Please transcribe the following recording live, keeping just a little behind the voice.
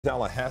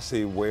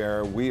Tallahassee,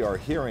 where we are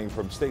hearing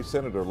from State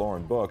Senator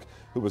Lauren Book,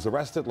 who was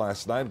arrested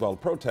last night while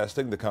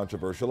protesting the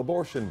controversial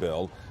abortion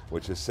bill,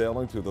 which is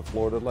sailing through the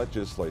Florida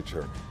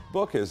legislature.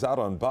 Book is out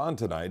on bond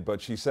tonight,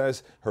 but she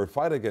says her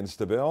fight against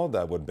the bill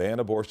that would ban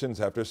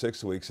abortions after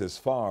 6 weeks is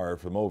far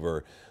from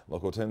over.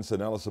 Local 10's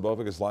Sanella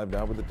Sabovic is live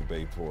now with the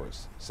debate for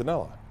us.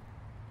 Sanella.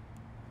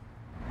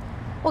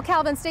 Well,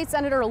 Calvin, State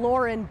Senator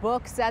Lauren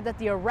Book said that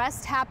the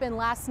arrest happened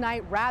last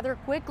night rather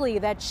quickly,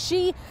 that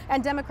she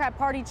and Democrat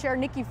Party Chair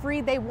Nikki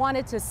Fried, they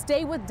wanted to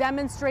stay with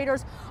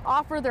demonstrators,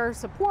 offer their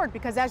support,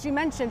 because as you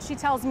mentioned, she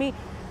tells me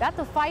that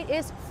the fight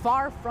is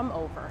far from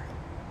over.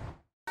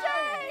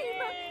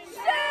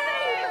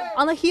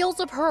 On the heels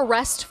of her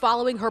arrest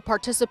following her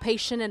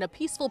participation in a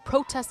peaceful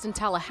protest in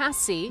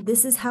Tallahassee,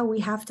 this is how we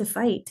have to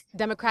fight.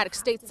 Democratic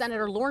State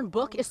Senator Lauren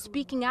Book is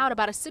speaking out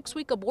about a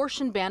 6-week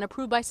abortion ban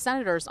approved by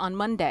senators on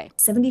Monday.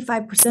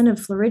 75% of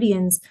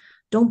Floridians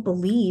don't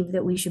believe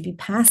that we should be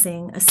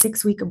passing a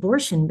 6-week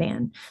abortion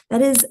ban.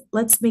 That is,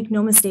 let's make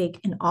no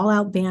mistake, an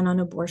all-out ban on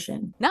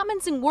abortion. Not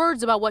mincing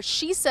words about what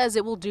she says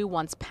it will do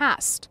once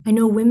passed. I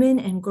know women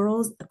and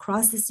girls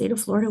across the state of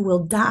Florida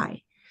will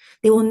die.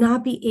 They will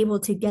not be able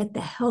to get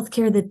the health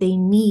care that they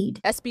need.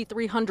 SB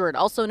 300,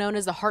 also known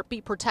as the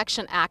Heartbeat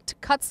Protection Act,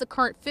 cuts the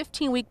current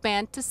 15-week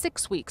ban to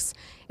 6 weeks.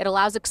 It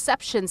allows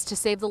exceptions to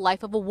save the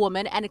life of a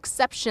woman and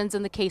exceptions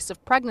in the case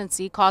of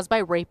pregnancy caused by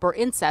rape or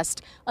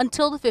incest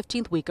until the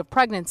 15th week of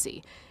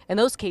pregnancy. In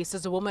those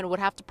cases, a woman would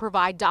have to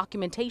provide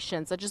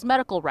documentation such as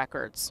medical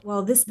records.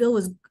 While this bill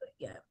was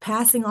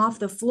passing off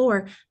the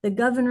floor, the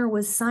governor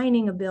was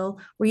signing a bill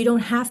where you don't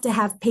have to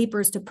have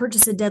papers to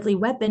purchase a deadly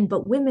weapon,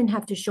 but women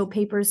have to show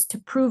papers to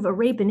prove a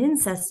rape and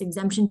incest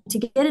exemption to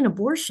get an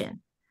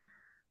abortion.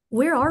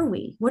 Where are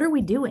we? What are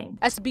we doing?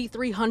 SB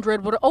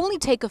 300 would only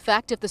take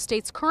effect if the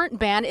state's current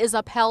ban is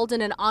upheld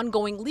in an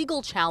ongoing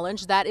legal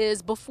challenge that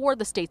is before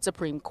the state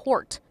Supreme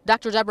Court.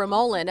 Dr. Deborah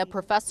Mullen, a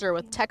professor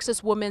with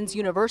Texas Women's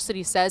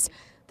University, says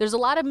there's a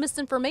lot of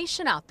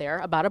misinformation out there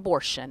about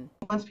abortion.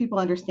 Once people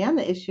understand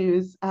the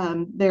issues,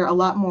 they're a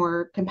lot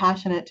more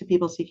compassionate to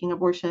people seeking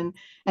abortion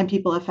and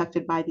people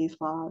affected by these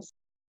laws.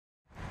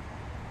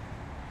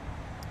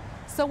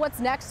 So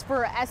what's next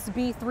for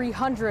SB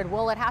 300?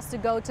 Well, it has to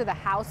go to the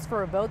House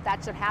for a vote.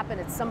 That should happen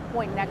at some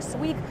point next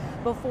week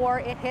before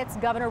it hits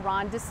Governor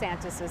Ron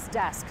DeSantis'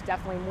 desk.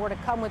 Definitely more to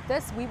come with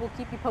this. We will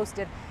keep you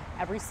posted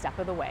every step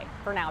of the way.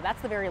 For now,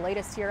 that's the very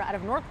latest here out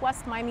of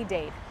Northwest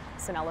Miami-Dade.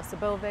 Sanella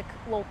Sabovic,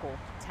 Local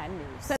 10 News.